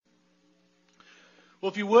Well,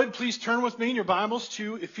 if you would, please turn with me in your Bibles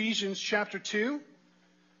to Ephesians chapter 2.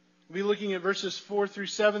 We'll be looking at verses 4 through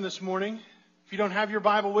 7 this morning. If you don't have your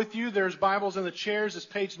Bible with you, there's Bibles in the chairs. It's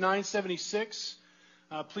page 976.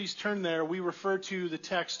 Please turn there. We refer to the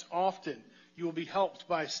text often. You will be helped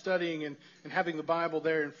by studying and having the Bible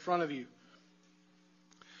there in front of you.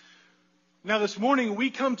 Now, this morning, we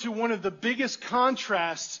come to one of the biggest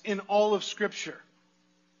contrasts in all of Scripture.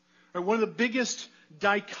 Or one of the biggest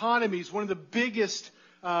dichotomies, one of the biggest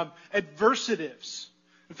adversatives.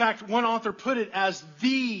 In fact, one author put it as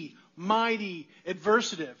the mighty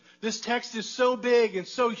adversative. This text is so big and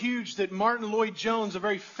so huge that Martin Lloyd-Jones, a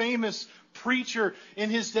very famous preacher in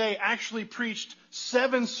his day, actually preached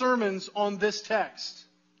 7 sermons on this text.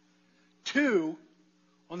 2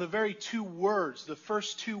 on the very 2 words, the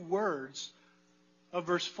first 2 words of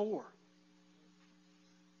verse 4.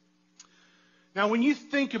 Now, when you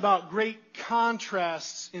think about great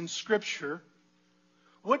contrasts in Scripture,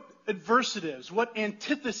 what adversatives, what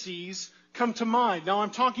antitheses come to mind? Now,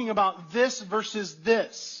 I'm talking about this versus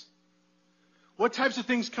this. What types of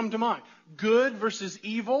things come to mind? Good versus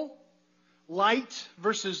evil, light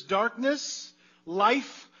versus darkness,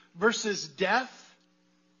 life versus death,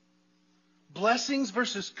 blessings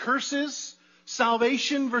versus curses,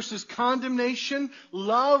 salvation versus condemnation,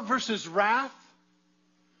 love versus wrath.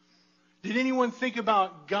 Did anyone think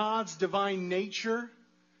about God's divine nature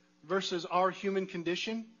versus our human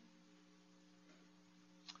condition?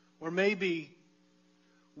 Or maybe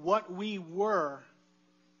what we were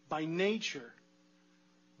by nature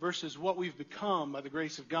versus what we've become by the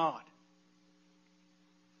grace of God?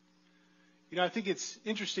 You know, I think it's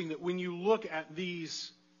interesting that when you look at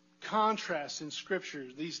these contrasts in Scripture,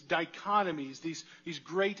 these dichotomies, these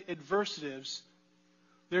great adversatives,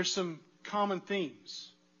 there's some common themes.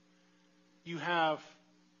 You have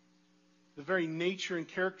the very nature and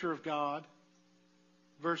character of God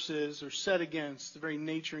versus, or set against, the very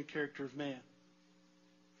nature and character of man.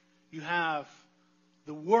 You have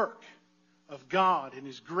the work of God and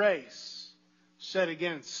His grace set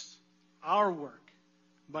against our work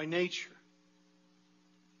by nature.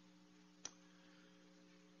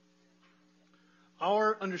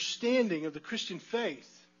 Our understanding of the Christian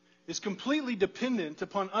faith is completely dependent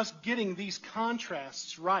upon us getting these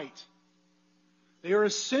contrasts right. They are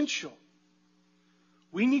essential.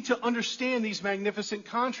 We need to understand these magnificent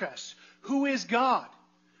contrasts. Who is God?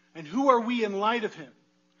 And who are we in light of Him?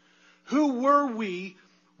 Who were we?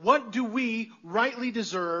 What do we rightly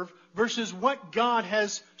deserve versus what God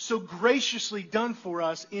has so graciously done for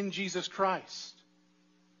us in Jesus Christ?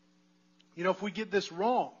 You know, if we get this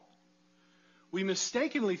wrong, we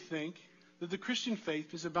mistakenly think that the Christian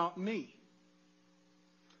faith is about me.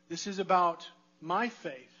 This is about my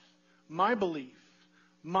faith, my belief,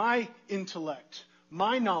 my intellect,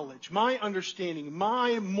 my knowledge, my understanding,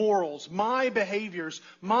 my morals, my behaviors,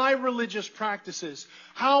 my religious practices,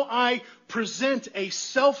 how I present a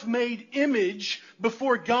self-made image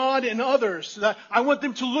before God and others. That I want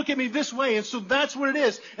them to look at me this way, and so that's what it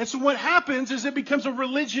is. And so what happens is it becomes a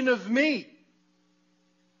religion of me.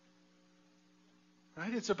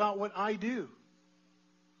 Right? It's about what I do.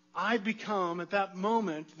 I become, at that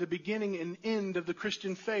moment, the beginning and end of the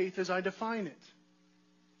Christian faith as I define it.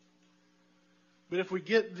 But if we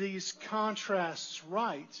get these contrasts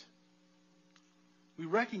right, we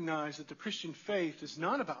recognize that the Christian faith is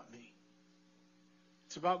not about me.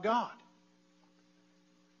 It's about God.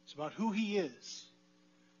 It's about who He is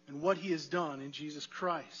and what He has done in Jesus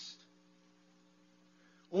Christ.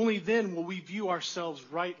 Only then will we view ourselves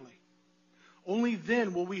rightly. Only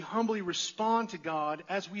then will we humbly respond to God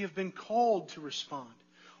as we have been called to respond.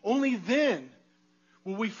 Only then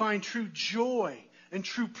will we find true joy and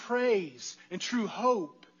true praise, and true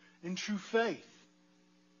hope, and true faith.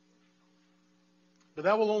 But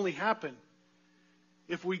that will only happen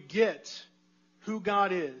if we get who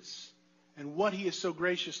God is and what He has so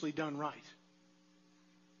graciously done right.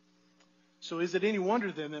 So is it any wonder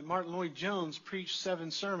then that Martin Lloyd-Jones preached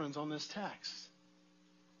 7 sermons on this text?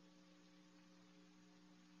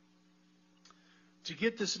 To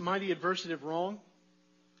get this mighty adversative wrong,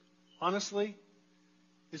 honestly,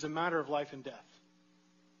 is a matter of life and death.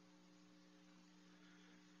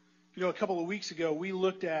 You know, a couple of weeks ago, we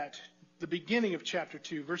looked at the beginning of chapter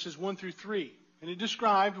 2, verses 1 through 3. And it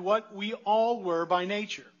described what we all were by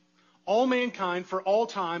nature. All mankind for all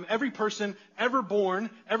time, every person ever born,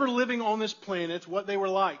 ever living on this planet, what they were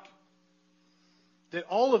like. That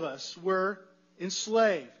all of us were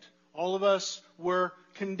enslaved. All of us were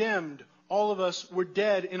condemned. All of us were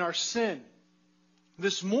dead in our sin.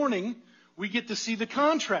 This morning, we get to see the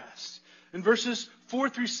contrast. In verses 4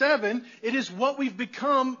 through 7, it is what we've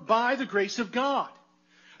become by the grace of God.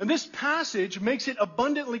 And this passage makes it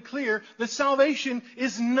abundantly clear that salvation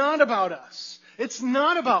is not about us. It's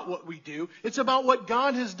not about what we do. It's about what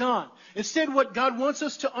God has done. Instead, what God wants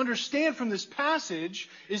us to understand from this passage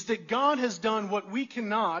is that God has done what we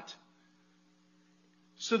cannot,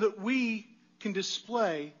 so that we can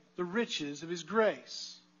display the riches of His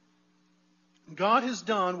grace. God has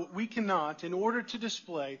done what we cannot in order to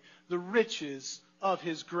display the riches of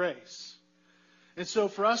His grace. And so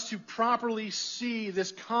for us to properly see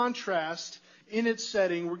this contrast in its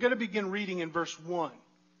setting, we're going to begin reading in verse 1.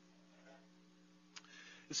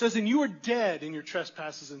 It says, "And you were dead in your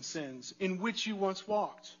trespasses and sins, in which you once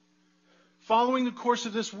walked, following the course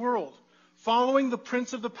of this world, following the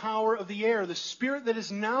prince of the power of the air, the spirit that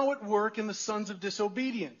is now at work in the sons of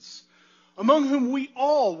disobedience, among whom we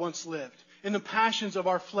all once lived in the passions of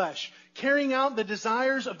our flesh, carrying out the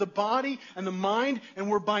desires of the body and the mind, and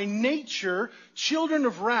were by nature children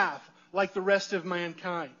of wrath like the rest of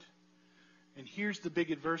mankind." And here's the big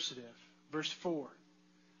adversative, verse 4.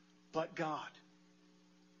 But God,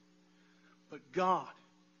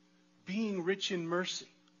 being rich in mercy,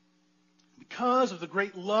 because of the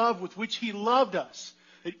great love with which He loved us,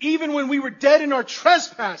 that even when we were dead in our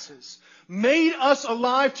trespasses, made us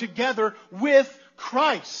alive together with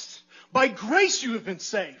Christ. By grace you have been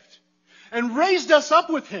saved, and raised us up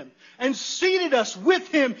with Him, and seated us with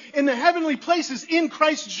Him in the heavenly places in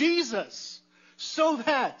Christ Jesus, so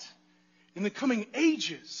that in the coming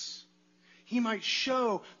ages He might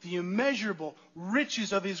show the immeasurable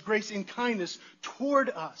riches of His grace and kindness toward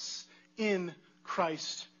us in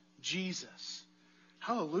Christ Jesus.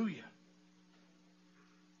 Hallelujah.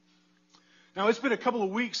 Now, it's been a couple of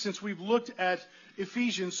weeks since we've looked at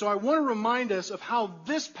Ephesians, so I want to remind us of how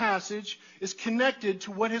this passage is connected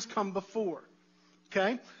to what has come before.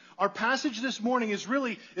 Okay? Our passage this morning is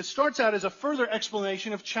really, it starts out as a further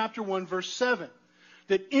explanation of chapter 1, verse 7.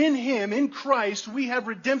 That in Him, in Christ, we have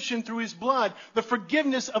redemption through His blood, the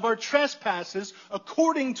forgiveness of our trespasses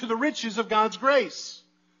according to the riches of God's grace.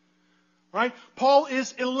 Right? Paul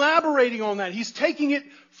is elaborating on that. He's taking it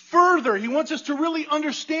further. He wants us to really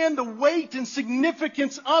understand the weight and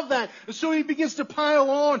significance of that. And so he begins to pile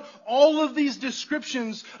on all of these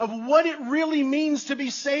descriptions of what it really means to be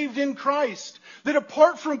saved in Christ. That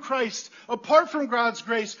apart from Christ, apart from God's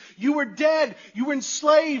grace, you were dead, you were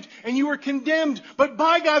enslaved, and you were condemned. But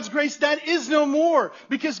by God's grace, that is no more.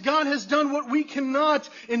 Because God has done what we cannot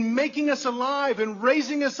in making us alive and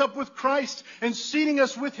raising us up with Christ and seating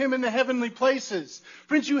us with Him in the heavenly places.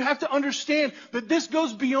 Friends, you have to understand that this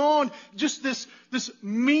goes beyond just this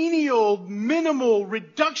menial, minimal,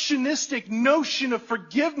 reductionistic notion of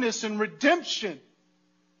forgiveness and redemption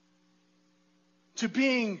to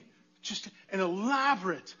being just an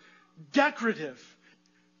elaborate, decorative,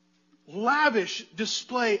 lavish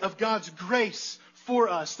display of God's grace for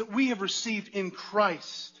us that we have received in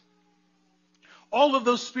Christ. All of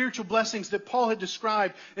those spiritual blessings that Paul had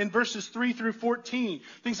described in verses 3 through 14,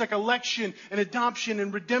 things like election and adoption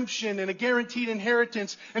and redemption and a guaranteed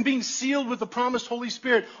inheritance and being sealed with the promised Holy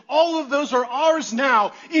Spirit, all of those are ours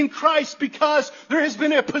now in Christ because there has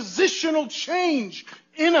been a positional change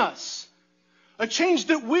in us. A change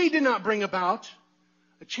that we did not bring about,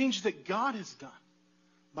 a change that God has done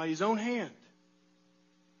by His own hand.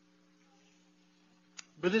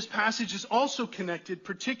 But this passage is also connected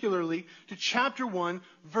particularly to chapter 1,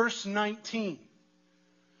 verse 19.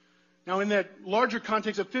 Now in that larger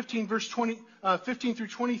context of 15 through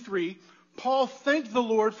 23, Paul thanked the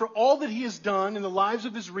Lord for all that He has done in the lives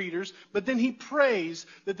of his readers, but then he prays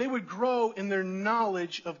that they would grow in their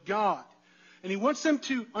knowledge of God. And he wants them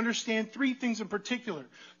to understand three things in particular.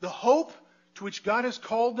 The hope to which God has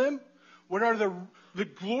called them. What are the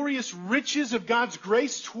glorious riches of God's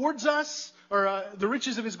grace towards us? Or the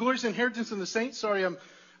riches of His glorious inheritance in the saints. And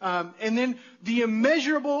then the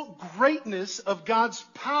immeasurable greatness of God's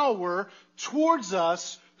power towards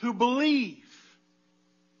us who believe.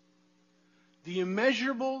 The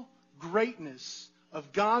immeasurable greatness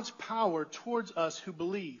of God's power towards us who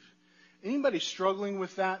believe. Anybody struggling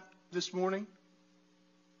with that this morning?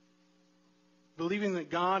 Believing that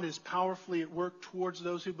God is powerfully at work towards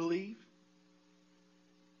those who believe?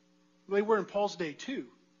 They were in Paul's day too,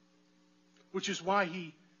 which is why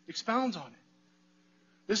he expounds on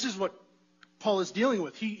it. This is what Paul is dealing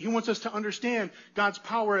with. He wants us to understand God's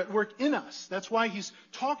power at work in us. That's why he's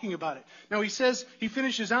talking about it. Now he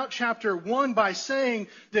finishes out chapter 1 by saying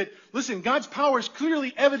that, listen, God's power is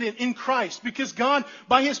clearly evident in Christ because God,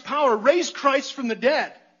 by His power, raised Christ from the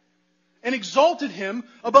dead and exalted Him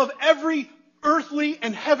above every earthly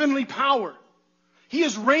and heavenly power. He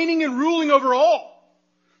is reigning and ruling over all.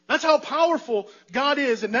 That's how powerful God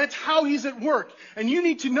is, and that's how He's at work. And you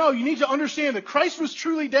need to know, you need to understand that Christ was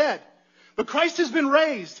truly dead, but Christ has been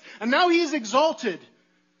raised, and now He is exalted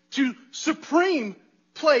to supreme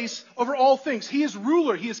place over all things. He is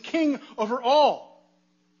ruler. He is king over all.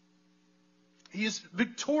 He is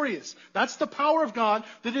victorious. That's the power of God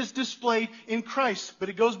that is displayed in Christ. But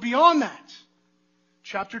it goes beyond that.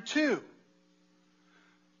 Chapter 2.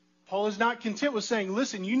 Paul is not content with saying,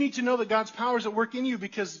 listen, you need to know that God's power is at work in you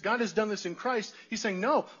because God has done this in Christ. He's saying,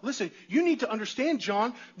 no, listen, you need to understand,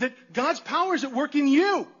 John, that God's power is at work in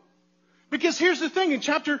you. Because here's the thing, in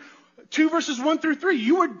chapter 2 verses 1 through 3,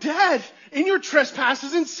 you were dead in your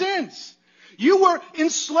trespasses and sins. You were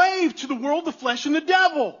enslaved to the world, the flesh, and the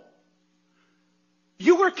devil.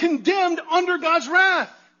 You were condemned under God's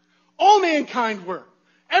wrath. All mankind were.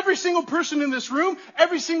 Every single person in this room,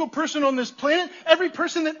 every single person on this planet, every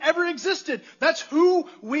person that ever existed. That's who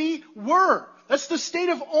we were. That's the state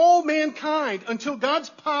of all mankind until God's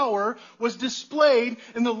power was displayed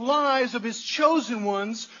in the lives of His chosen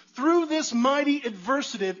ones through this mighty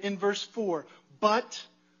adversative in verse 4. But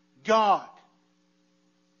God.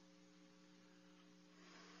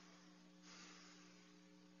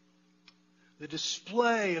 The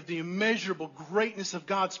display of the immeasurable greatness of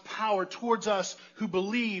God's power towards us who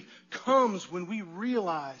believe comes when we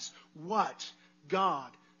realize what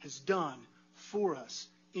God has done for us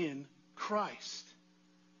in Christ.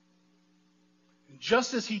 And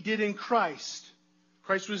just as He did in Christ,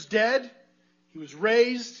 Christ was dead, He was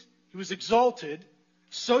raised, He was exalted.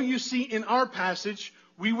 So you see in our passage,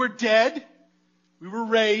 we were dead, we were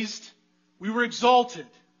raised, we were exalted.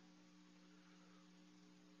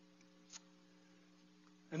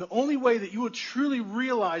 And the only way that you will truly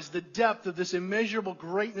realize the depth of this immeasurable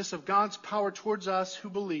greatness of God's power towards us who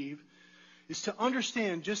believe is to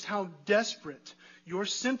understand just how desperate your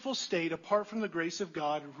sinful state apart from the grace of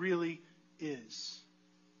God really is.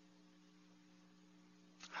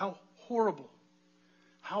 How horrible,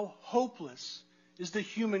 how hopeless is the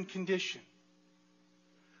human condition.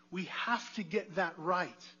 We have to get that right.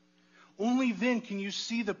 Only then can you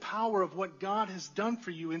see the power of what God has done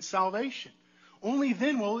for you in salvation. Only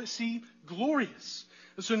then will it seem glorious.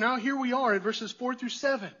 And so now here we are in verses 4 through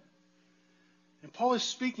 7. And Paul is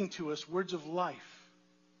speaking to us words of life,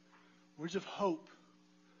 words of hope,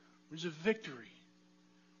 words of victory,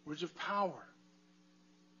 words of power.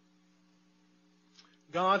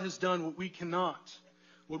 God has done what we cannot,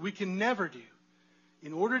 what we can never do,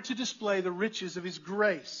 in order to display the riches of His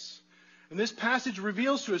grace. And this passage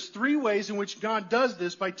reveals to us three ways in which God does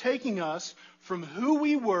this by taking us from who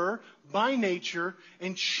we were by nature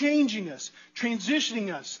and changing us,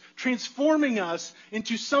 transitioning us, transforming us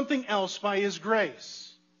into something else by His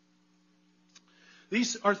grace.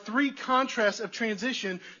 These are three contrasts of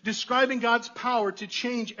transition describing God's power to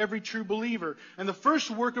change every true believer. And the first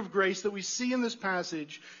work of grace that we see in this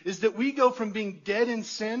passage is that we go from being dead in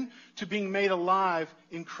sin to being made alive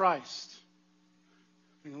in Christ.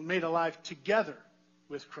 Made alive together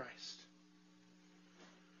with Christ.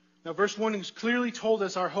 Now, verse 1 has clearly told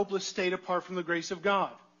us our hopeless state apart from the grace of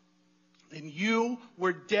God. And you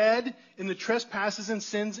were dead in the trespasses and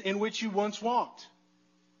sins in which you once walked.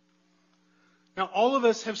 Now, all of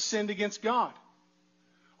us have sinned against God.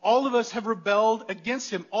 All of us have rebelled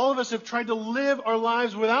against Him. All of us have tried to live our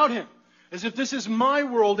lives without Him, as if this is my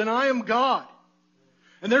world and I am God.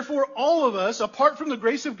 And therefore, all of us, apart from the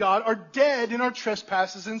grace of God, are dead in our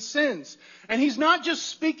trespasses and sins. And He's not just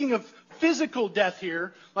speaking of physical death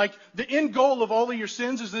here, like the end goal of all of your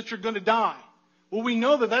sins is that you're going to die. Well, we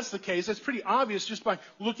know that that's the case. That's pretty obvious just by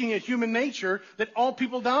looking at human nature that all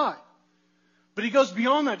people die. But He goes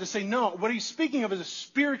beyond that to say, no, what He's speaking of is a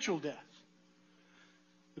spiritual death.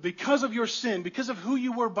 Because of your sin, because of who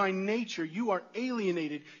you were by nature, you are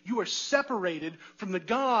alienated. You are separated from the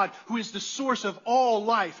God who is the source of all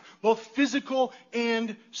life, both physical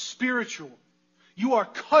and spiritual. You are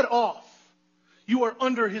cut off. You are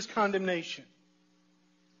under His condemnation.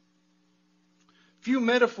 Few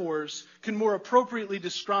metaphors can more appropriately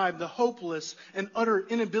describe the hopeless and utter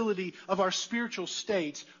inability of our spiritual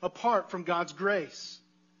state apart from God's grace.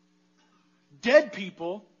 Dead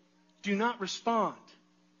people do not respond.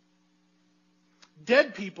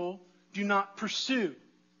 Dead people do not pursue.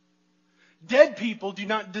 Dead people do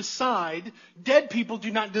not decide. Dead people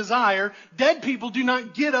do not desire. Dead people do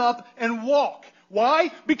not get up and walk.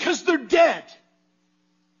 Why? Because they're dead.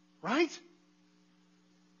 Right?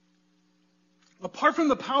 Apart from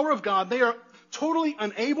the power of God, they are totally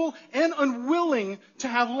unable and unwilling to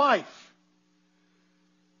have life.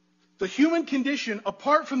 The human condition,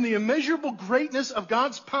 apart from the immeasurable greatness of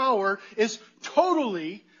God's power, is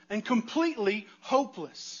totally and completely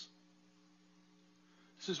hopeless.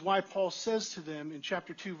 This is why Paul says to them in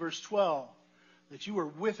chapter 2, verse 12, that you are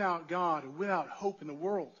without God and without hope in the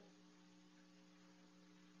world.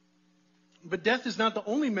 But death is not the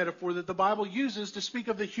only metaphor that the Bible uses to speak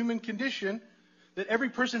of the human condition that every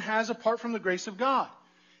person has apart from the grace of God.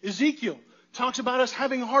 Ezekiel talks about us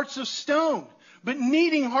having hearts of stone, but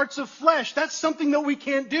needing hearts of flesh. That's something that we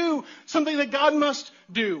can't do, something that God must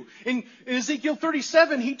do. In Ezekiel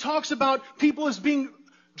 37, he talks about people as being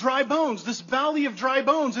dry bones, this valley of dry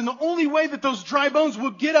bones. And the only way that those dry bones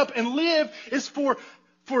will get up and live is for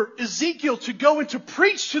Ezekiel to go and to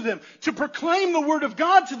preach to them, to proclaim the word of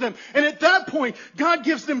God to them. And at that point, God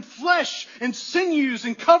gives them flesh and sinews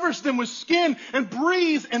and covers them with skin and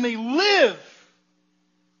breathes, and they live.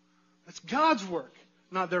 That's God's work,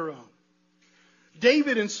 not their own.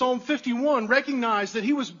 David in Psalm 51 recognized that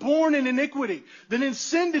he was born in iniquity, that in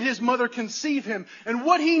sin did his mother conceive him. And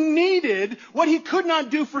what he needed, what he could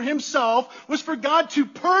not do for himself, was for God to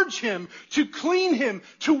purge him, to clean him,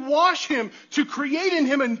 to wash him, to create in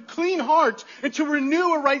him a clean heart, and to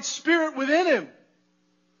renew a right spirit within him.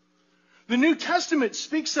 The New Testament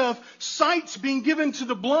speaks of sight being given to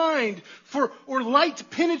the blind, or light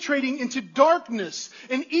penetrating into darkness.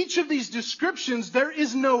 In each of these descriptions, there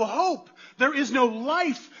is no hope. There is no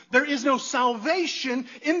life. There is no salvation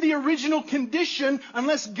in the original condition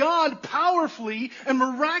unless God powerfully and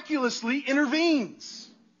miraculously intervenes.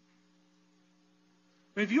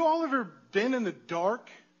 I mean, have you all ever been in the dark?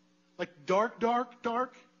 Like dark? You know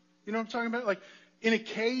what I'm talking about? Like in a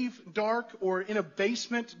cave dark, or in a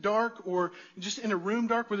basement dark, or just in a room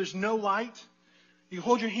dark where there's no light? You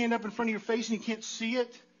hold your hand up in front of your face and you can't see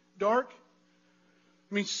it dark?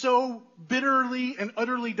 I mean, so bitterly and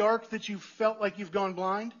utterly dark that you felt like you've gone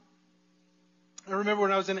blind? I remember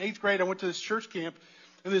when I was in 8th grade, I went to this church camp,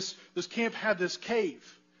 and this camp had this cave.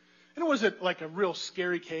 And it wasn't like a real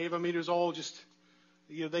scary cave. I mean, it was all just,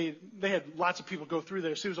 they had lots of people go through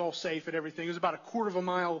there, so it was all safe and everything. It was about 1/4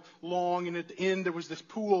 mile long, and at the end there was this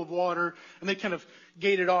pool of water, and they kind of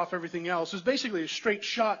gated off everything else. It was basically a straight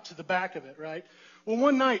shot to the back of it, right? Well,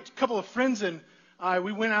 one night, a couple of friends and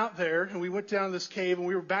we went out there, and we went down this cave, and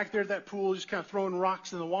we were back there at that pool just kind of throwing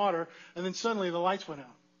rocks in the water, and then suddenly the lights went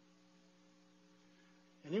out.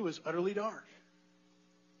 And it was utterly dark.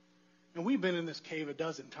 And we've been in this cave a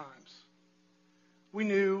dozen times. We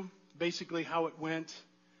knew basically how it went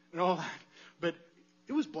and all that, but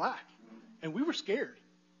it was black, and we were scared,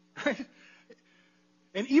 right?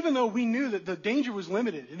 And even though we knew that the danger was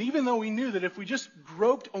limited, and even though we knew that if we just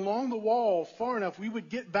groped along the wall far enough, we would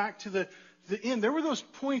get back to the end, there were those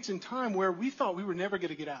points in time where we thought we were never going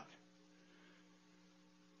to get out.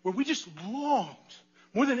 Where we just longed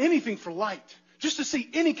more than anything for light. Just to see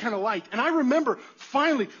any kind of light. And I remember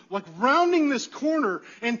finally like rounding this corner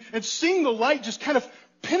and seeing the light just kind of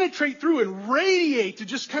penetrate through and radiate to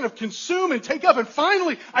just kind of consume and take up. And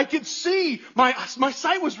finally I could see my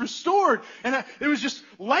sight was restored. And it was just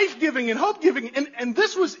life-giving and hope-giving. And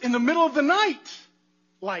this was in the middle of the night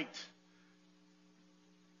light.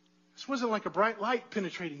 This wasn't like a bright light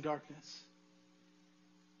penetrating darkness.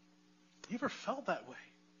 You ever felt that way?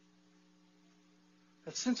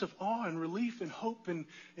 That sense of awe and relief and hope and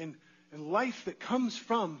life that comes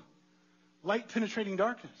from light penetrating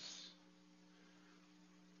darkness.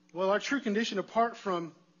 Well, our true condition apart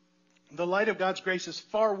from the light of God's grace is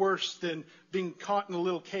far worse than being caught in a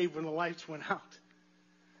little cave when the lights went out.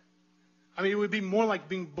 I mean, it would be more like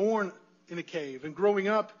being born in a cave and growing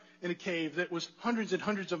up in a cave that was hundreds and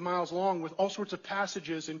hundreds of miles long with all sorts of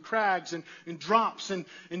passages and crags and drops and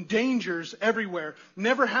dangers everywhere.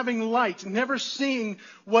 Never having light, never seeing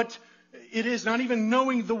what it is, not even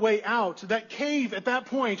knowing the way out. That cave at that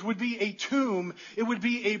point would be a tomb. It would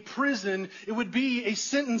be a prison. It would be a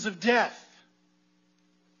sentence of death.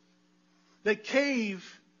 That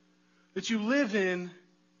cave that you live in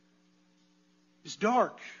is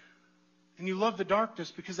dark. And you love the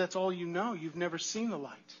darkness because that's all you know. You've never seen the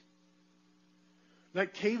light.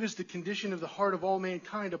 That cave is the condition of the heart of all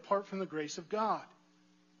mankind apart from the grace of God.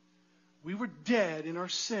 We were dead in our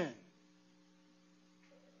sin.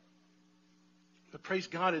 But praise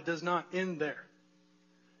God, it does not end there.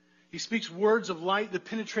 He speaks words of light that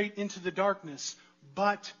penetrate into the darkness.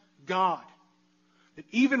 But God. That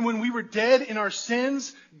even when we were dead in our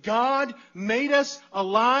sins, God made us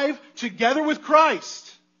alive together with Christ.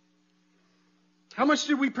 How much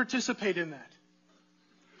did we participate in that?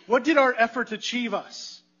 What did our effort achieve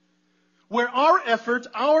us? Where our effort,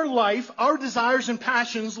 our life, our desires and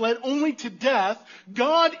passions led only to death,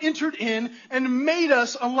 God entered in and made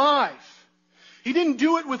us alive. He didn't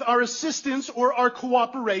do it with our assistance or our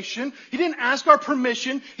cooperation. He didn't ask our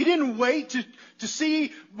permission. He didn't wait to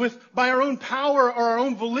see by our own power or our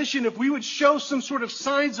own volition if we would show some sort of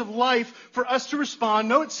signs of life for us to respond.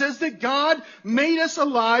 No, it says that God made us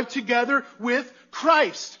alive together with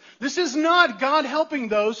Christ. This is not God helping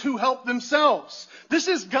those who help themselves. This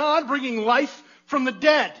is God bringing life from the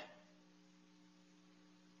dead.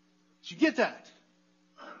 Did you get that?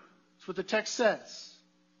 That's what the text says.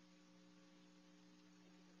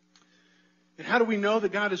 And how do we know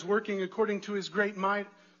that God is working according to His great might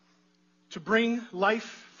to bring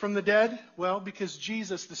life from the dead? Well, because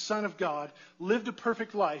Jesus, the Son of God, lived a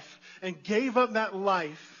perfect life and gave up that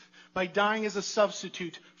life by dying as a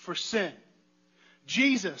substitute for sin.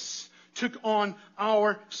 Jesus took on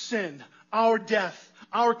our sin, our death,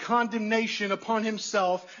 our condemnation upon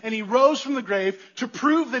Himself, and He rose from the grave to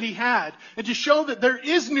prove that He had, and to show that there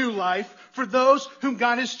is new life for those whom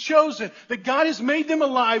God has chosen, that God has made them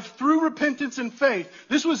alive through repentance and faith.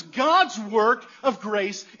 This was God's work of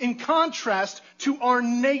grace in contrast to our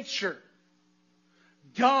nature.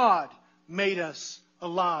 God made us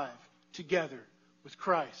alive together with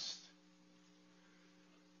Christ.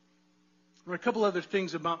 There are a couple other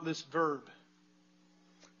things about this verb.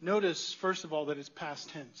 Notice, first of all, that it's past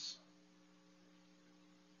tense.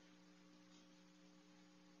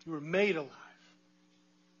 You were made alive.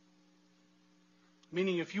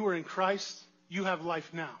 Meaning, if you are in Christ, you have life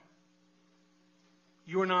now.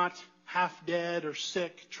 You are not half dead or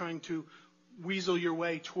sick trying to weasel your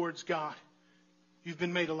way towards God. You've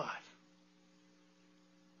been made alive.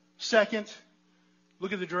 Second,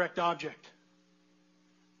 look at the direct object.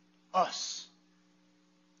 Us.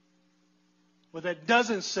 What that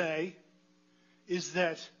doesn't say is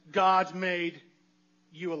that God made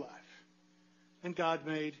you alive. And God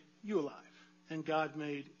made you alive. And God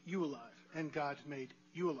made you alive. And God made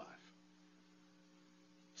you alive.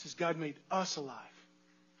 It says God made us alive.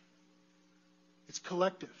 It's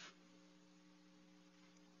collective.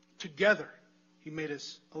 Together, He made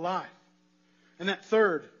us alive. And that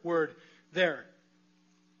third word there,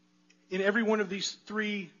 in every one of these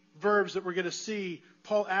three verbs that we're going to see,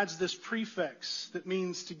 Paul adds this prefix that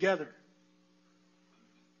means together.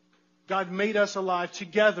 God made us alive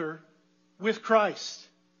together with Christ.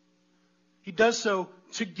 He does so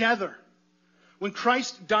together. When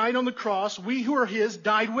Christ died on the cross, we who are His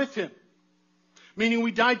died with Him. Meaning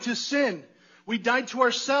we died to sin. We died to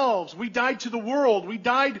ourselves. We died to the world. We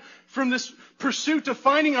died from this pursuit of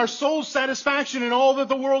finding our soul's satisfaction in all that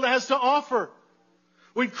the world has to offer.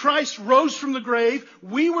 When Christ rose from the grave,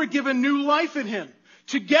 we were given new life in Him.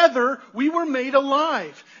 Together, we were made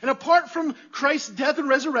alive. And apart from Christ's death and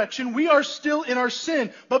resurrection, we are still in our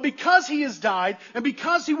sin. But because He has died and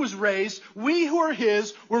because He was raised, we who are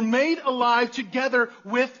His were made alive together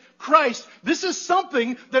with Christ. This is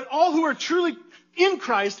something that all who are truly in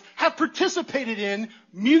Christ have participated in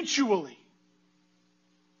mutually.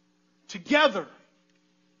 Together.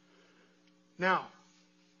 Now,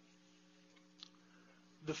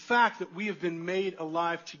 the fact that we have been made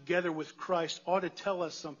alive together with Christ ought to tell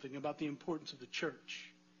us something about the importance of the church.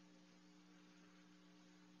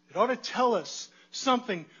 It ought to tell us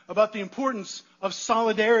something about the importance of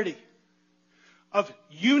solidarity, of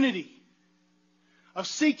unity, of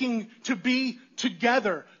seeking to be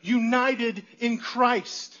together, united in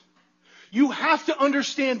Christ. You have to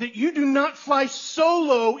understand that you do not fly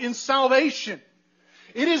solo in salvation.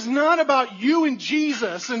 It is not about you and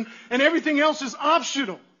Jesus and everything else is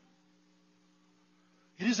optional.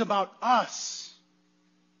 It is about us.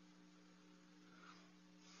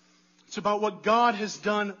 It's about what God has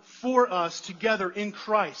done for us together in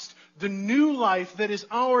Christ. The new life that is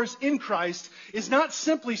ours in Christ is not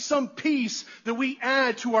simply some piece that we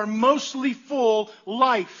add to our mostly full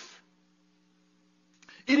life.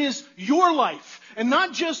 It is your life. And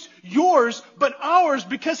not just yours, but ours,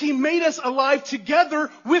 because He made us alive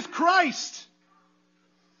together with Christ.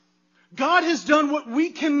 God has done what we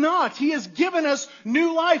cannot. He has given us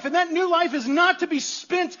new life. And that new life is not to be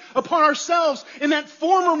spent upon ourselves in that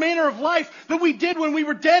former manner of life that we did when we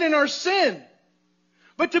were dead in our sin.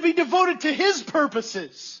 But to be devoted to His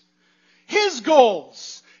purposes, His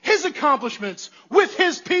goals, His accomplishments, with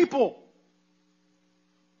His people.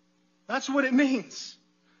 That's what it means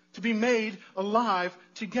to be made alive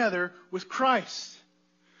together with Christ.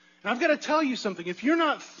 And I've got to tell you something. If you're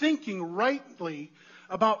not thinking rightly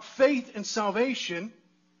about faith and salvation,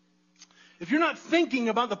 if you're not thinking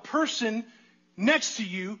about the person next to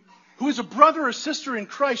you who is a brother or sister in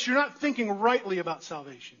Christ, you're not thinking rightly about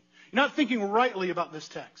salvation. You're not thinking rightly about this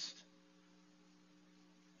text.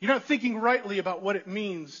 You're not thinking rightly about what it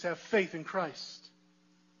means to have faith in Christ.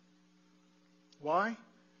 Why?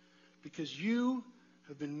 Because you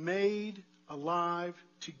have been made alive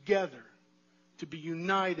together, to be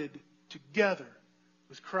united together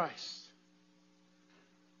with Christ.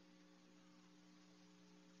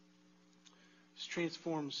 This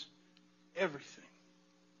transforms everything.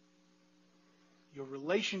 Your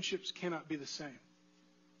relationships cannot be the same.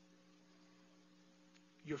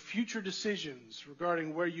 Your future decisions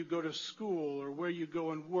regarding where you go to school or where you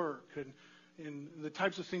go and work and the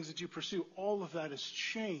types of things that you pursue, all of that has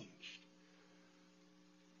changed.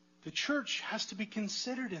 The church has to be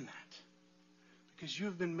considered in that because you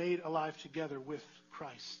have been made alive together with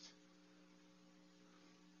Christ.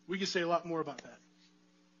 We could say a lot more about that,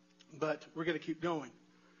 but we're going to keep going.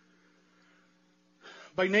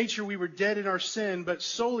 By nature we were dead in our sin, but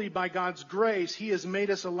solely by God's grace He has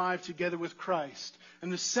made us alive together with Christ.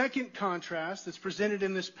 And the second contrast that's presented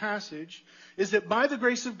in this passage is that by the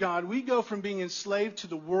grace of God we go from being enslaved to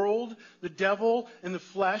the world, the devil, and the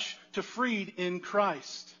flesh to freed in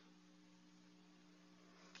Christ.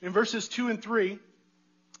 In verses 2 and 3,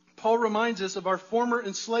 Paul reminds us of our former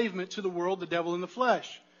enslavement to the world, the devil, and the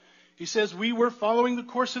flesh. He says, we were following the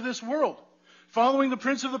course of this world, following the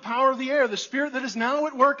prince of the power of the air, the spirit that is now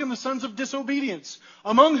at work in the sons of disobedience,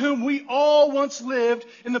 among whom we all once lived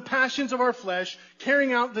in the passions of our flesh,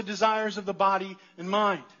 carrying out the desires of the body and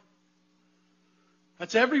mind.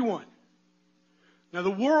 That's everyone. Now, the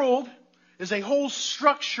world is a whole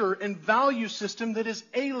structure and value system that is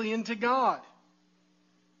alien to God.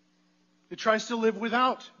 It tries to live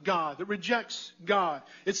without God, that rejects God.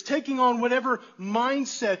 It's taking on whatever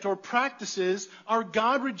mindset or practices our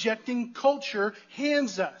God-rejecting culture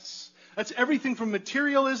hands us. That's everything from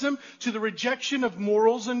materialism to the rejection of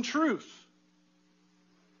morals and truth.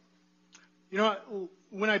 You know,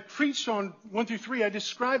 when I preached on 1 through 3, I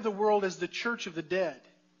described the world as the church of the dead.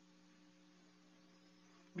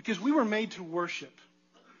 Because we were made to worship.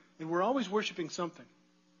 And we're always worshiping something.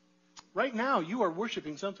 Right now, you are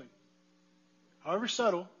worshiping something. However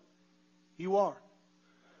subtle, you are.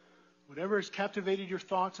 Whatever has captivated your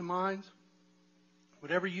thoughts and minds,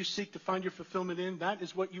 whatever you seek to find your fulfillment in, that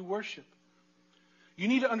is what you worship. You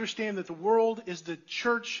need to understand that the world is the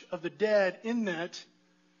church of the dead in that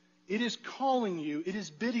it is calling you, it is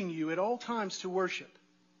bidding you at all times to worship.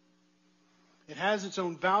 It has its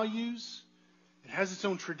own values. It has its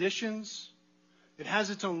own traditions. It has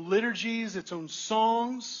its own liturgies, its own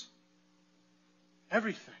songs.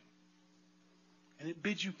 Everything. And it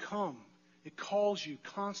bids you come. It calls you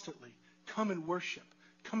constantly. Come and worship.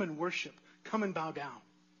 Come and worship. Come and bow down.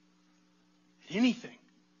 Anything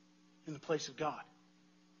in the place of God.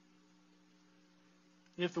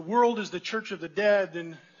 And if the world is the church of the dead,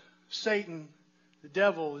 then Satan, the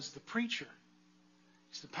devil, is the preacher.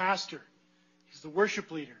 He's the pastor. He's the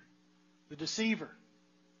worship leader. The deceiver.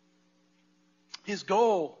 His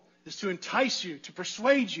goal is to entice you, to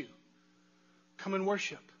persuade you. Come and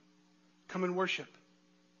worship. Come and worship.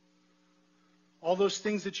 All those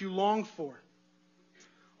things that you long for,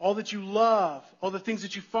 all that you love, all the things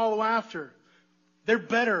that you follow after, they're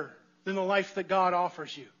better than the life that God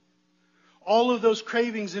offers you. All of those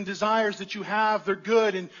cravings and desires that you have, they're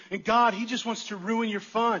good. And God, He just wants to ruin your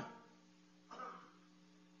fun.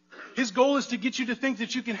 His goal is to get you to think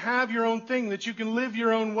that you can have your own thing, that you can live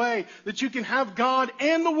your own way, that you can have God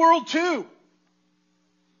and the world too.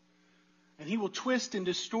 And he will twist and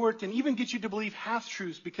distort and even get you to believe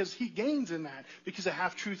half-truths because he gains in that, because a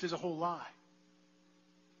half-truth is a whole lie.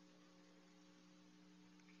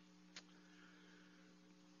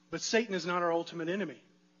 But Satan is not our ultimate enemy.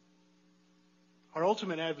 Our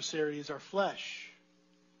ultimate adversary is our flesh.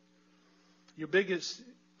 Your biggest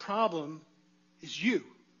problem is you.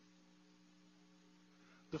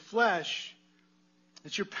 The flesh,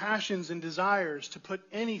 it's your passions and desires to put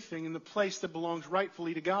anything in the place that belongs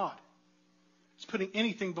rightfully to God. It's putting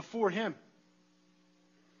anything before Him.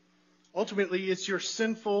 Ultimately, it's your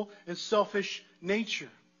sinful and selfish nature.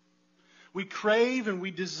 We crave and we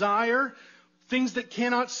desire things that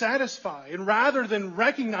cannot satisfy. And rather than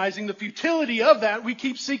recognizing the futility of that, we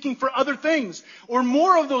keep seeking for other things or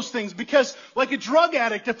more of those things. Because like a drug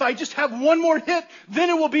addict, if I just have one more hit, then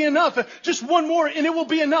it will be enough. Just one more and it will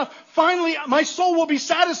be enough. Finally, my soul will be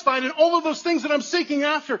satisfied in all of those things that I'm seeking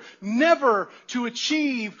after. Never to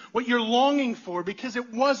achieve what you're longing for because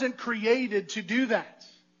it wasn't created to do that.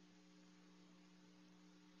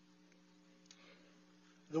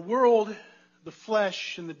 The world, the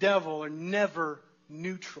flesh, and the devil are never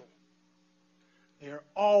neutral. They are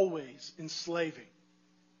always enslaving.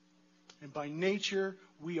 And by nature,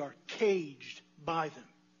 we are caged by them.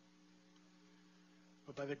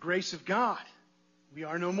 But by the grace of God, we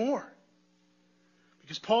are no more.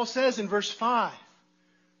 Because Paul says in verse 5,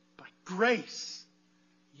 by grace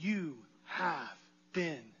you have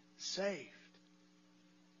been saved.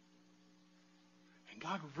 And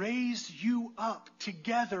God raised you up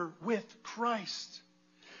together with Christ.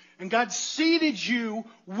 And God seated you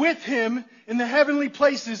with Him in the heavenly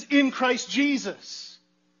places in Christ Jesus.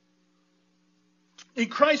 In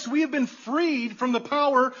Christ, we have been freed from the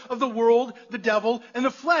power of the world, the devil, and the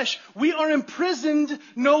flesh. We are imprisoned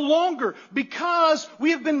no longer. Because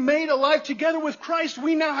we have been made alive together with Christ,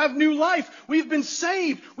 we now have new life. We have been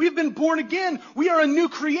saved. We have been born again. We are a new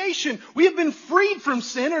creation. We have been freed from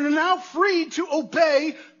sin and are now free to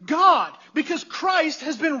obey God. Because Christ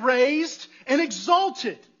has been raised and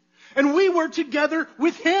exalted. And we were together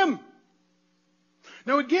with Him.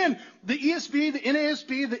 Now again, the ESV, the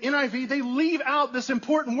NASB, the NIV, they leave out this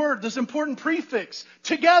important word, this important prefix.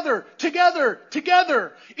 Together, together,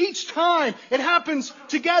 together. Each time it happens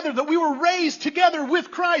together, that we were raised together with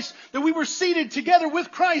Christ, that we were seated together with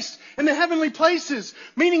Christ in the heavenly places.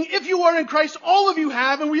 Meaning if you are in Christ, all of you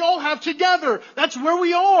have, and we all have together. That's where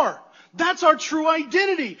we are. That's our true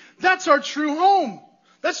identity. That's our true home.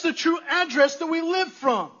 That's the true address that we live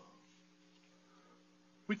from.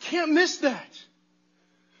 We can't miss that.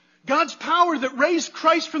 God's power that raised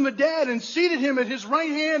Christ from the dead and seated Him at His right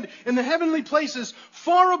hand in the heavenly places,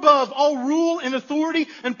 far above all rule and authority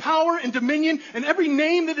and power and dominion and every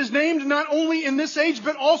name that is named, not only in this age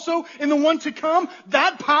but also in the one to come.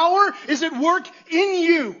 That power is at work in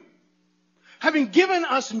you, having given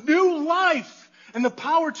us new life and the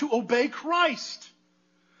power to obey Christ.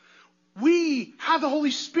 We have the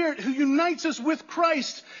Holy Spirit who unites us with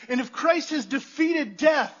Christ. And if Christ has defeated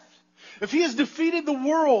death, if He has defeated the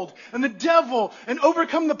world and the devil and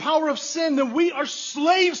overcome the power of sin, then we are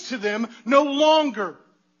slaves to them no longer.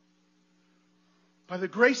 By the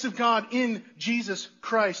grace of God in Jesus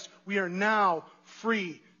Christ, we are now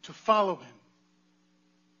free to follow Him.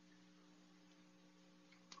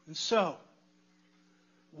 And so,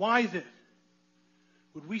 why then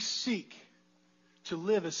would we seek to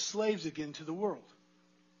live as slaves again to the world?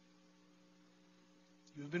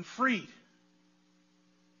 You have been freed.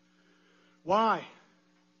 Why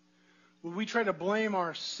would we try to blame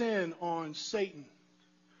our sin on Satan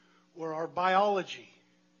or our biology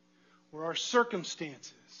or our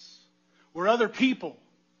circumstances or other people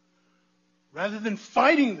rather than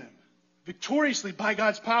fighting them victoriously by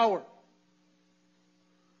God's power?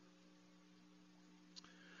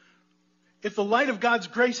 If the light of God's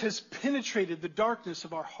grace has penetrated the darkness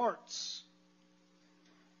of our hearts,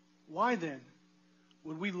 why then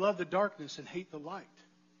would we love the darkness and hate the light?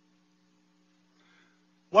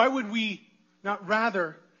 Why would we not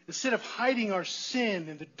rather, instead of hiding our sin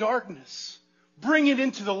in the darkness, bring it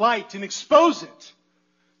into the light and expose it,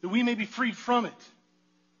 that we may be freed from it?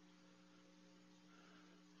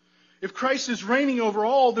 If Christ is reigning over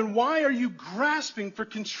all, then why are you grasping for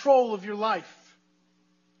control of your life?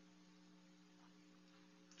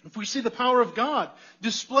 If we see the power of God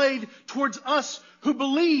displayed towards us who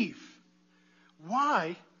believe,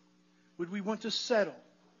 why would we want to settle?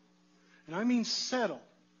 And I mean settle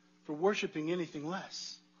for worshiping anything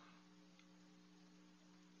less.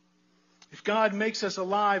 If God makes us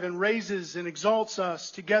alive and raises and exalts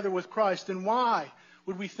us together with Christ, then why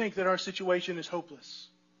would we think that our situation is hopeless?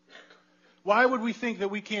 Why would we think that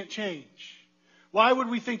we can't change? Why would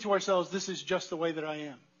we think to ourselves, this is just the way that I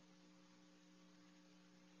am?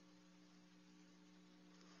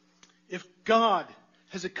 If God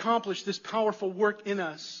has accomplished this powerful work in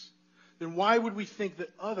us, then why would we think that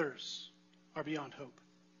others are beyond hope?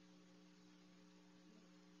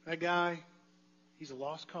 That guy, he's a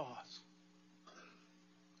lost cause.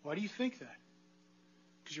 Why do you think that?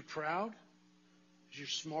 Because you're proud? Because you're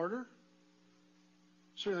smarter?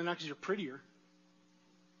 Certainly not because you're prettier.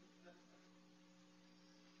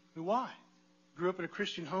 I mean, why? Grew up in a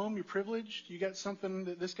Christian home, you're privileged, you got something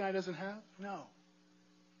that this guy doesn't have? No.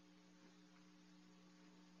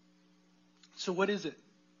 So what is it?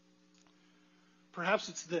 Perhaps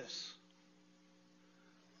it's this.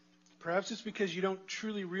 Perhaps it's because you don't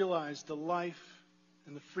truly realize the life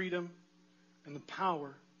and the freedom and the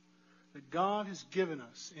power that God has given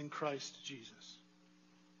us in Christ Jesus.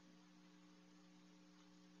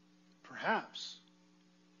 Perhaps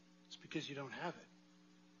it's because you don't have it.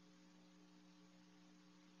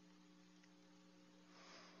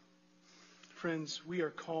 Friends, we are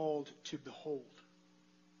called to behold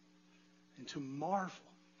and to marvel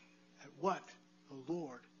at what the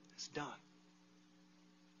Lord has done.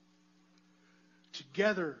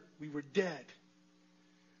 Together we were dead,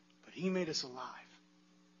 but He made us alive.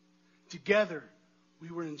 Together we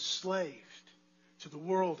were enslaved. to the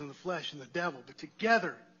world and the flesh and the devil. But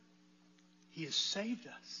together, He has saved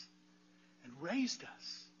us and raised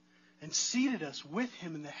us and seated us with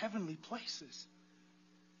Him in the heavenly places.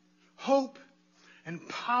 Hope and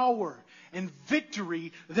power and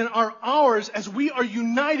victory then are ours as we are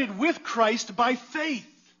united with Christ by faith.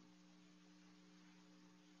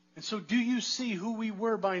 And so do you see who we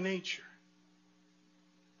were by nature?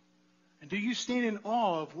 And do you stand in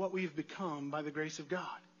awe of what we've become by the grace of God?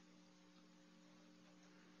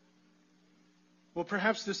 Well,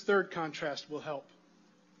 perhaps this third contrast will help.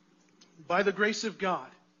 By the grace of God,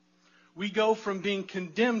 we go from being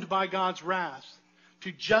condemned by God's wrath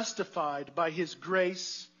to justified by His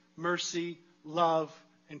grace, mercy, love,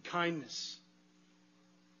 and kindness.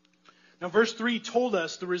 Now, verse 3 told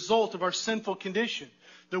us the result of our sinful condition,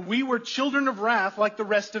 that we were children of wrath like the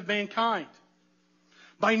rest of mankind.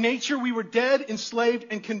 By nature, we were dead, enslaved,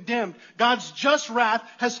 and condemned. God's just wrath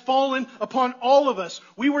has fallen upon all of us.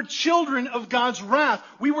 We were children of God's wrath.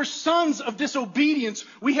 We were sons of disobedience.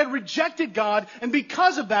 We had rejected God, and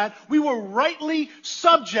because of that, we were rightly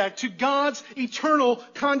subject to God's eternal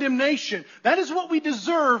condemnation. That is what we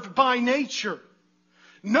deserved by nature.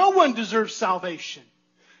 No one deserves salvation.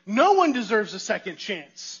 No one deserves a second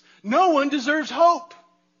chance. No one deserves hope.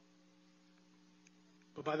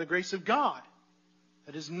 But by the grace of God,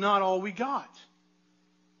 that is not all we got.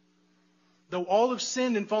 Though all have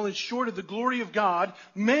sinned and fallen short of the glory of God,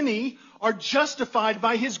 many are justified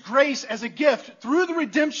by His grace as a gift through the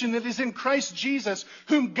redemption that is in Christ Jesus,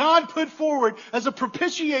 whom God put forward as a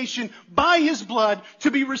propitiation by His blood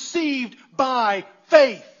to be received by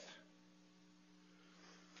faith.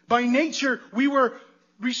 By nature, we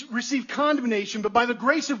received condemnation, but by the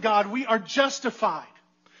grace of God, we are justified.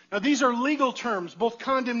 Now, these are legal terms, both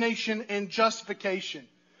condemnation and justification.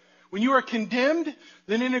 When you are condemned,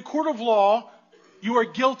 then in a court of law, you are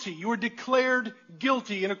guilty. You are declared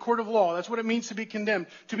guilty in a court of law. That's what it means to be condemned.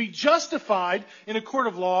 To be justified in a court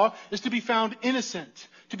of law is to be found innocent,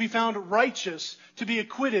 to be found righteous, to be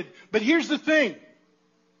acquitted. But here's the thing.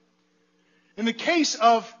 In the case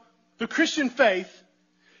of the Christian faith,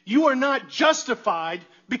 you are not justified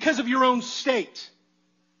because of your own state.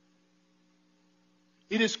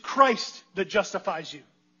 It is Christ that justifies you.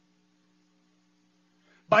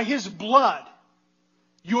 By His blood,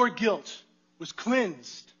 your guilt was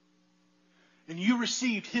cleansed, and you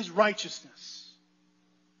received His righteousness.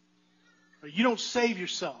 You don't save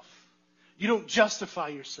yourself. You don't justify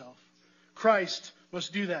yourself. Christ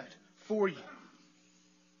must do that for you.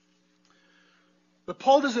 But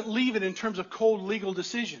Paul doesn't leave it in terms of cold legal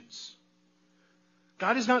decisions.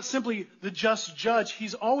 God is not simply the just judge.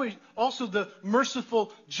 He's always also the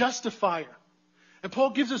merciful justifier. And Paul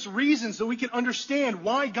gives us reasons so we can understand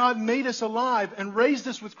why God made us alive and raised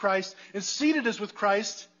us with Christ and seated us with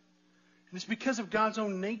Christ. And it's because of God's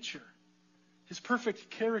own nature, His perfect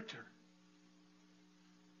character.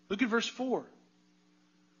 Look at verse 4.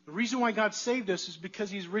 The reason why God saved us is because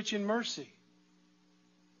He's rich in mercy.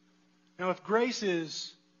 Now, if grace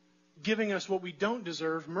is giving us what we don't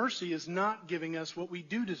deserve, mercy is not giving us what we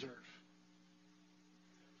do deserve.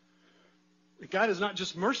 God is not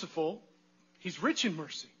just merciful, He's rich in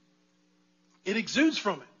mercy. It exudes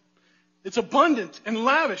from it. It's abundant and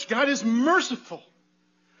lavish. God is merciful.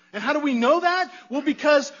 And how do we know that? Well,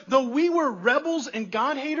 because though we were rebels and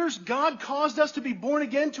God haters, God caused us to be born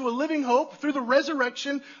again to a living hope through the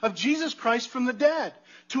resurrection of Jesus Christ from the dead,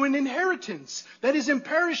 to an inheritance that is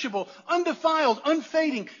imperishable, undefiled,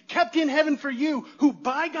 unfading, kept in heaven for you, who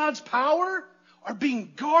by God's power are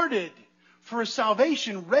being guarded for a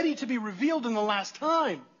salvation ready to be revealed in the last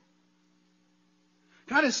time.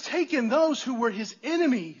 God has taken those who were His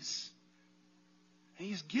enemies, and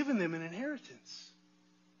He's given them an inheritance.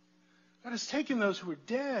 God has taken those who are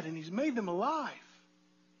dead and He's made them alive.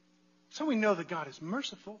 So we know that God is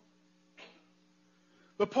merciful.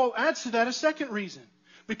 But Paul adds to that a second reason.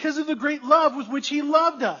 Because of the great love with which He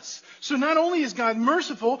loved us. So not only is God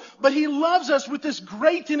merciful, but He loves us with this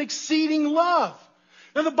great and exceeding love.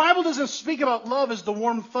 Now the Bible doesn't speak about love as the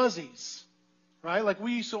warm fuzzies, right? Like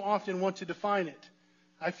we so often want to define it.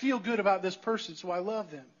 I feel good about this person, so I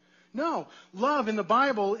love them. No, love in the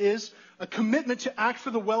Bible is a commitment to act for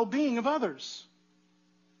the well-being of others.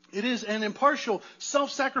 It is an impartial,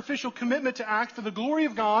 self-sacrificial commitment to act for the glory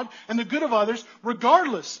of God and the good of others,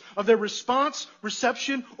 regardless of their response,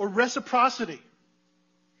 reception, or reciprocity.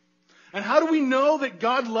 And how do we know that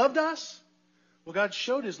God loved us? Well, God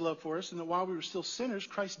showed His love for us, and that while we were still sinners,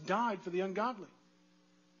 Christ died for the ungodly.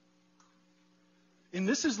 And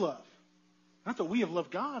this is love. Not that we have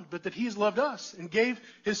loved God, but that He has loved us and gave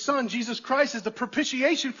His Son, Jesus Christ, as the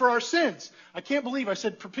propitiation for our sins. I can't believe I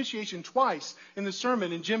said propitiation twice in the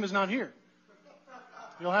sermon and Jim is not here.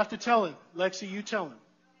 You'll have to tell him. Lexi, you tell him.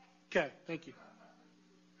 Okay, thank you.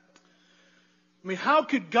 I mean, how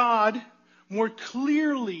could God more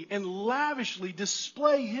clearly and lavishly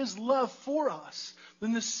display His love for us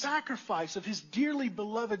than the sacrifice of His dearly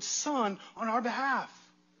beloved Son on our behalf?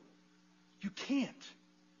 You can't.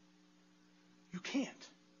 You can't.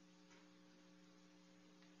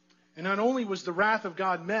 And not only was the wrath of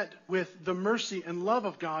God met with the mercy and love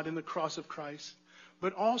of God in the cross of Christ,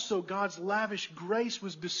 but also God's lavish grace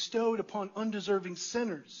was bestowed upon undeserving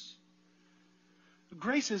sinners.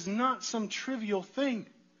 Grace is not some trivial thing.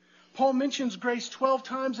 Paul mentions grace 12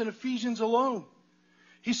 times in Ephesians alone.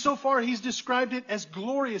 He's described it as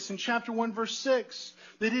glorious in chapter 1, verse 6.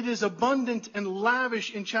 That it is abundant and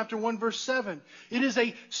lavish in chapter 1, verse 7. It is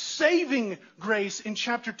a saving grace in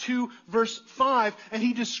chapter 2, verse 5. And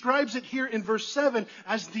he describes it here in verse 7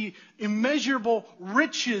 as the immeasurable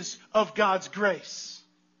riches of God's grace.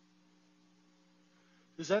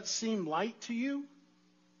 Does that seem light to you?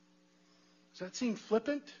 Does that seem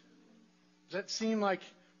flippant? Does that seem like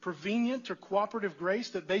prevenient or cooperative grace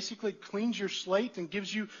that basically cleans your slate and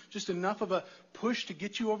gives you just enough of a push to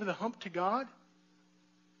get you over the hump to God?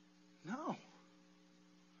 No.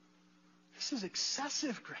 This is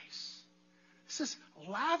excessive grace. This is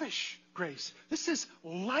lavish grace. This is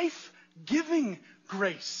life-giving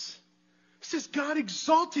grace. This is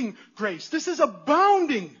God-exalting grace. This is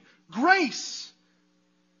abounding grace.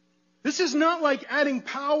 This is not like adding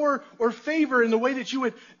power or favor in the way that you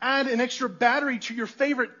would add an extra battery to your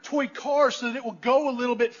favorite toy car so that it will go a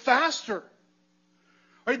little bit faster.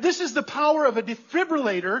 Right? This is the power of a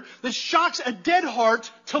defibrillator that shocks a dead heart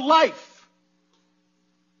to life.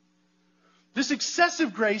 This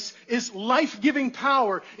excessive grace is life-giving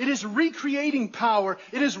power. It is recreating power.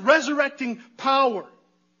 It is resurrecting power.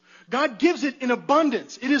 God gives it in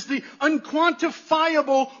abundance. It is the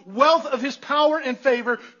unquantifiable wealth of His power and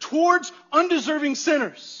favor towards undeserving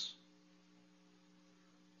sinners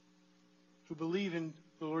who believe in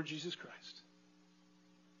the Lord Jesus Christ.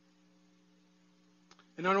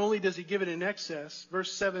 And not only does He give it in excess,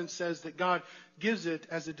 verse 7 says that God gives it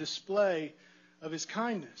as a display of His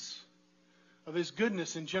kindness, of His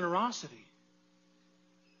goodness and generosity.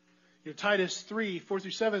 Titus 3,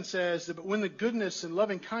 4-7 says that, but when the goodness and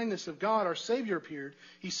loving kindness of God, our Savior, appeared,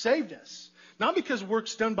 He saved us. Not because of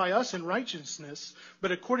works done by us in righteousness,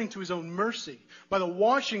 but according to His own mercy, by the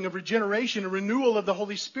washing of regeneration and renewal of the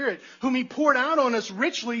Holy Spirit, whom He poured out on us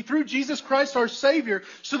richly through Jesus Christ our Savior,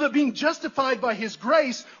 so that being justified by His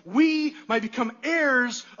grace, we might become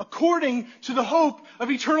heirs according to the hope of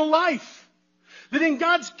eternal life. That in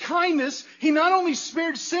God's kindness, He not only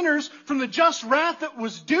spared sinners from the just wrath that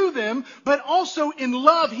was due them, but also in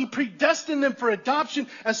love, He predestined them for adoption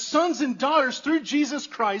as sons and daughters through Jesus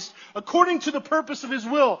Christ, according to the purpose of His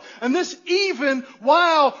will. And this even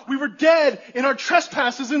while we were dead in our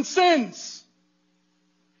trespasses and sins.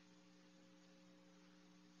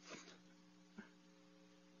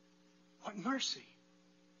 What mercy.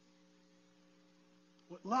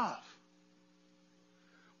 What love.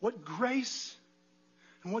 What grace.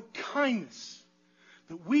 And what kindness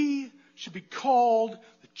that we should be called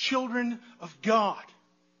the children of God.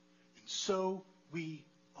 And so we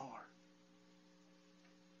are.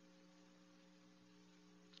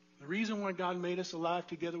 The reason why God made us alive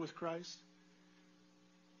together with Christ,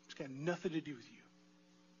 it's got nothing to do with you.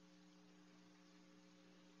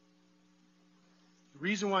 The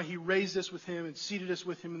reason why He raised us with Him and seated us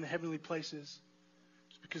with Him in the heavenly places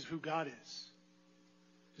is because of who God is.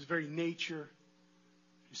 His very nature,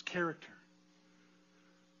 His character.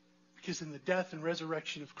 Because in the death and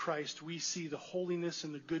resurrection of Christ, we see the holiness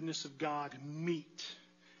and the goodness of God meet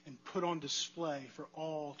and put on display for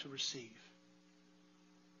all to receive.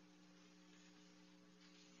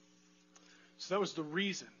 So that was the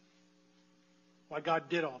reason why God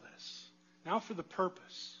did all this. Now for the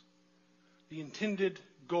purpose, the intended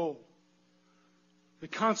goal, the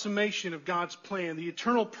consummation of God's plan, the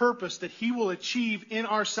eternal purpose that He will achieve in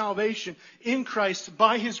our salvation in Christ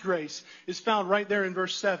by His grace is found right there in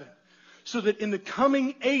verse 7. So that in the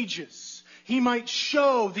coming ages, He might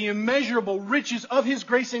show the immeasurable riches of His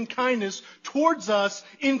grace and kindness towards us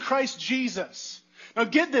in Christ Jesus. Now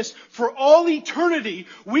get this, for all eternity,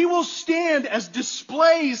 we will stand as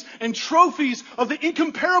displays and trophies of the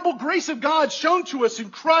incomparable grace of God shown to us in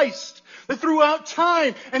Christ. that throughout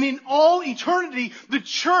time and in all eternity, the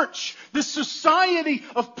church, the society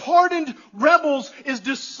of pardoned rebels, is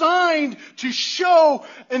designed to show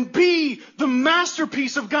and be the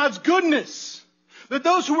masterpiece of God's goodness. That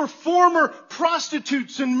those who were former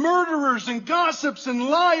prostitutes and murderers and gossips and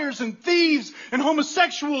liars and thieves and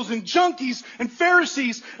homosexuals and junkies and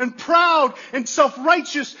Pharisees and proud and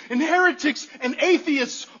self-righteous and heretics and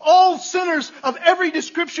atheists, all sinners of every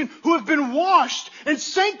description who have been washed and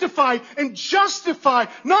sanctified and justified,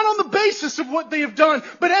 not on the basis of what they have done,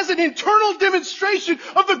 but as an internal demonstration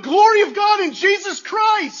of the glory of God in Jesus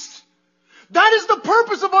Christ. That is the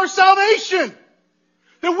purpose of our salvation.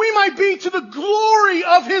 That we might be to the glory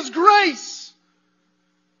of His grace.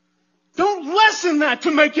 Don't lessen that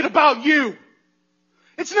to make it about you.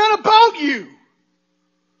 It's not about you.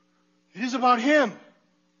 It is about Him.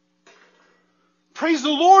 Praise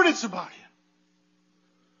the Lord, it's about Him.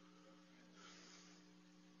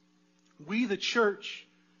 We, the church,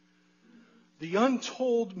 the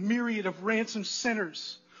untold myriad of ransomed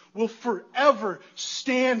sinners, will forever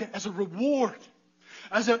stand as a reward,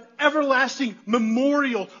 as an everlasting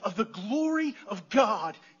memorial of the glory of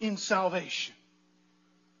God in salvation.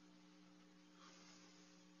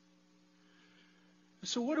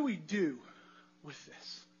 So what do we do with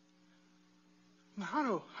this?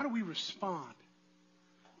 How do we respond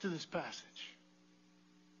to this passage?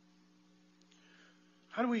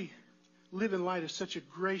 How do we live in light of such a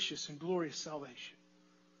gracious and glorious salvation?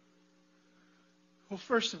 Well,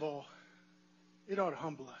 first of all, it ought to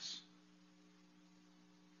humble us.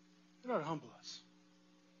 It ought to humble us.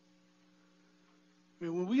 I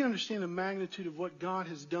mean, when we understand the magnitude of what God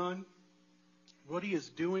has done, what He is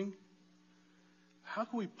doing, how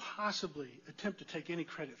can we possibly attempt to take any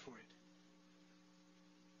credit for it?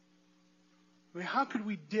 I mean, how could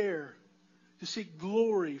we dare to seek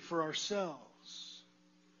glory for ourselves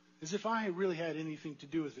as if I really had anything to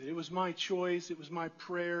do with it? It was my choice, it was my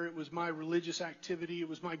prayer, it was my religious activity, it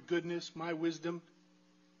was my goodness, my wisdom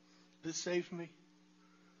that saved me.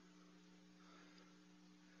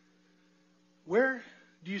 Where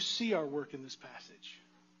do you see our work in this passage?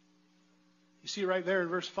 You see right there in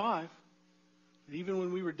verse 5, that even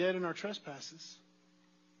when we were dead in our trespasses.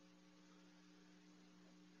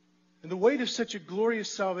 And the weight of such a glorious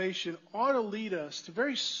salvation ought to lead us to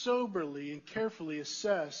very soberly and carefully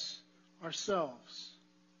assess ourselves.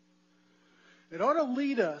 It ought to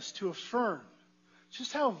lead us to affirm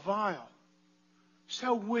just how vile, just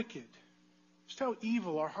how wicked, just how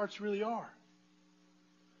evil our hearts really are.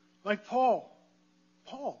 Like Paul,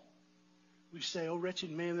 we say, "O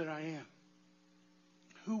wretched man that I am,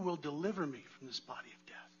 who will deliver me from this body of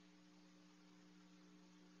death?"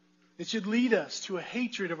 It should lead us to a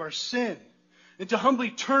hatred of our sin and to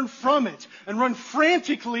humbly turn from it and run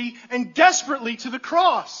frantically and desperately to the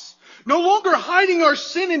cross. No longer hiding our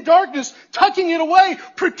sin in darkness, tucking it away,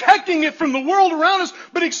 protecting it from the world around us,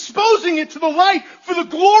 but exposing it to the light for the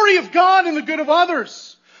glory of God and the good of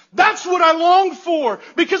others. That's what I long for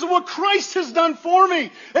because of what Christ has done for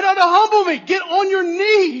me. It ought to humble me. Get on your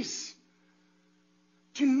knees.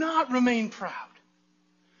 Do not remain proud.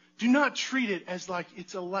 Do not treat it as like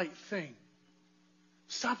it's a light thing.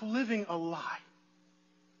 Stop living a lie.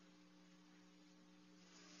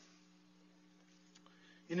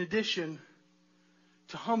 In addition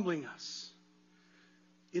to humbling us,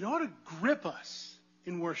 it ought to grip us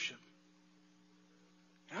in worship.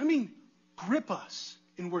 I mean, grip us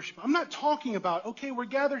in worship. I'm not talking about, okay, we're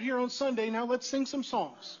gathered here on Sunday, now let's sing some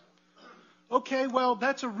songs. Okay, well,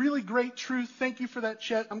 that's a really great truth. Thank you for that,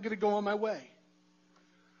 Chet. I'm going to go on my way.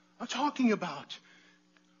 I'm talking about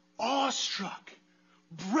awestruck,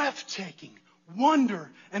 breathtaking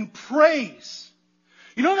wonder and praise.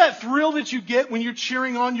 You know that thrill that you get when you're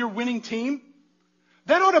cheering on your winning team?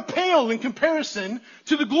 That ought to pale in comparison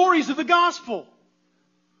to the glories of the gospel.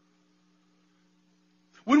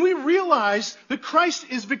 When we realize that Christ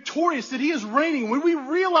is victorious, that He is reigning, when we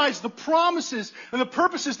realize the promises and the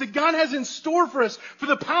purposes that God has in store for us, for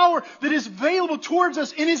the power that is available towards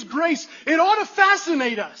us in His grace, it ought to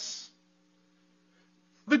fascinate us.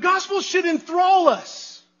 The gospel should enthrall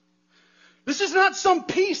us. This is not some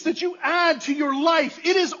piece that you add to your life.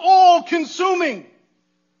 It is all consuming.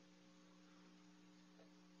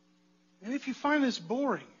 And if you find this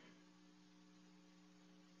boring,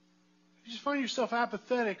 you just find yourself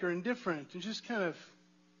apathetic or indifferent and just kind of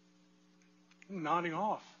nodding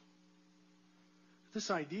off this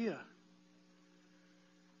idea.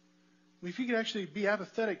 If you could actually be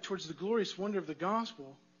apathetic towards the glorious wonder of the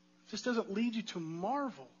gospel, this doesn't lead you to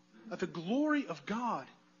marvel at the glory of God.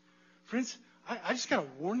 Friends, I just got to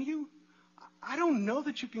warn you, I don't know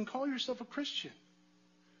that you can call yourself a Christian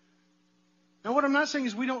Now, what I'm not saying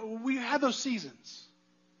is we have those seasons.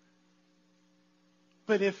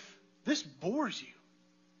 But if this bores you,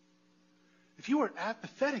 if you are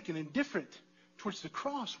apathetic and indifferent towards the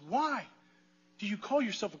cross, why do you call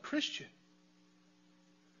yourself a Christian?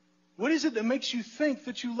 What is it that makes you think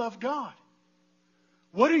that you love God?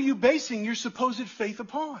 What are you basing your supposed faith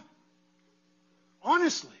upon?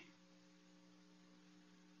 Honestly.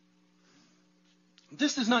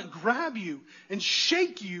 This does not grab you and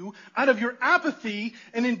shake you out of your apathy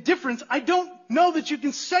and indifference. I don't know that you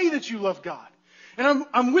can say that you love God. And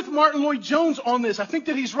I'm with Martin Lloyd-Jones on this. I think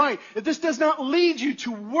that he's right. If this does not lead you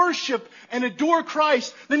to worship and adore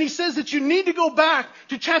Christ, then he says that you need to go back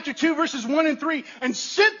to chapter 2, verses 1 and 3, and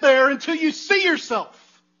sit there until you see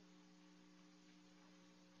yourself.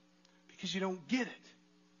 Because you don't get it.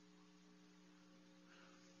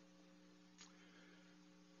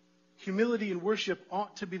 Humility and worship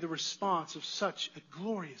ought to be the response of such a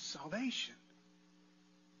glorious salvation.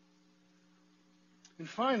 And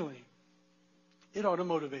finally, it ought to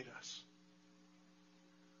motivate us.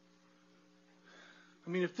 I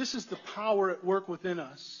mean, if this is the power at work within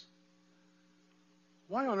us,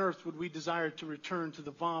 why on earth would we desire to return to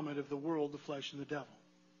the vomit of the world, the flesh, and the devil?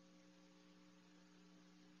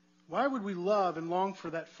 Why would we love and long for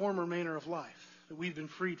that former manner of life that we've been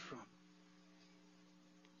freed from?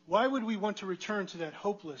 Why would we want to return to that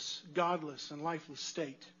hopeless, godless, and lifeless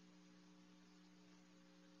state?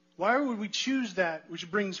 Why would we choose that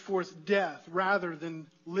which brings forth death rather than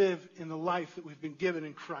live in the life that we've been given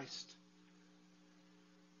in Christ?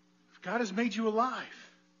 If God has made you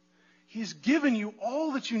alive, He has given you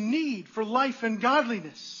all that you need for life and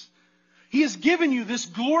godliness. He has given you this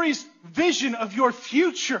glorious vision of your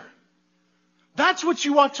future. That's what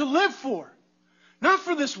you ought to live for. Not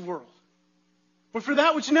for this world, but for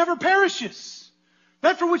that which never perishes.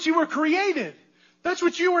 That for which you were created. That's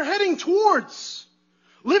what you were heading towards.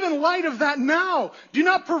 Live in light of that now. Do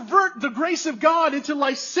not pervert the grace of God into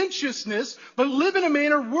licentiousness, but live in a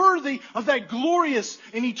manner worthy of that glorious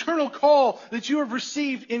and eternal call that you have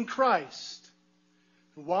received in Christ.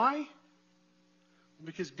 Why?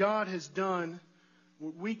 Because God has done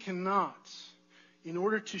what we cannot in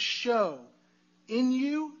order to show in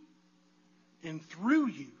you and through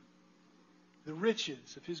you the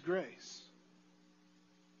riches of His grace.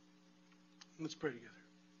 Let's pray together.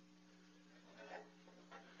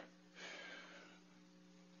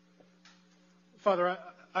 Father,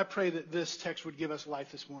 I pray that this text would give us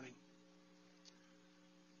life this morning.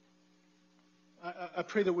 I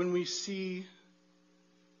pray that when we see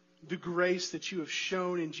the grace that you have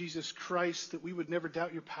shown in Jesus Christ, that we would never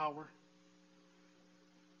doubt your power.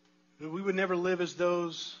 That we would never live as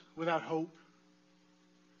those without hope.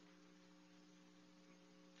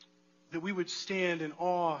 That we would stand in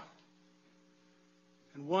awe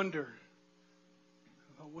and wonder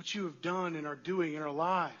about what you have done and are doing in our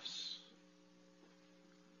lives.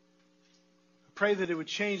 Pray that it would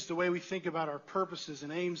change the way we think about our purposes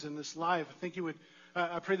and aims in this life.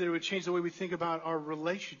 I pray that it would change the way we think about our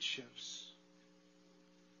relationships.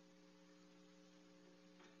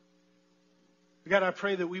 God, I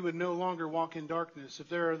pray that we would no longer walk in darkness. If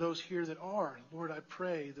there are those here that are, Lord, I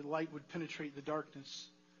pray that light would penetrate the darkness,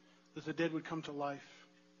 that the dead would come to life,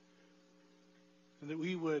 and that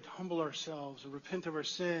we would humble ourselves and repent of our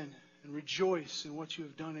sin and rejoice in what you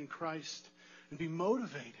have done in Christ and be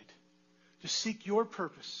motivated to seek your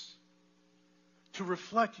purpose, to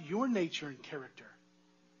reflect your nature and character,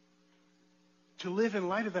 to live in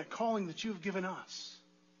light of that calling that you have given us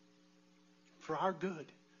for our good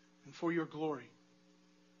and for your glory.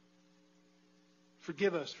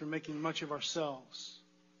 Forgive us for making much of ourselves.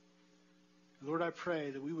 Lord, I pray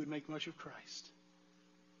that we would make much of Christ.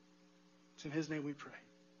 It's in His name we pray.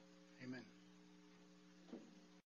 Amen.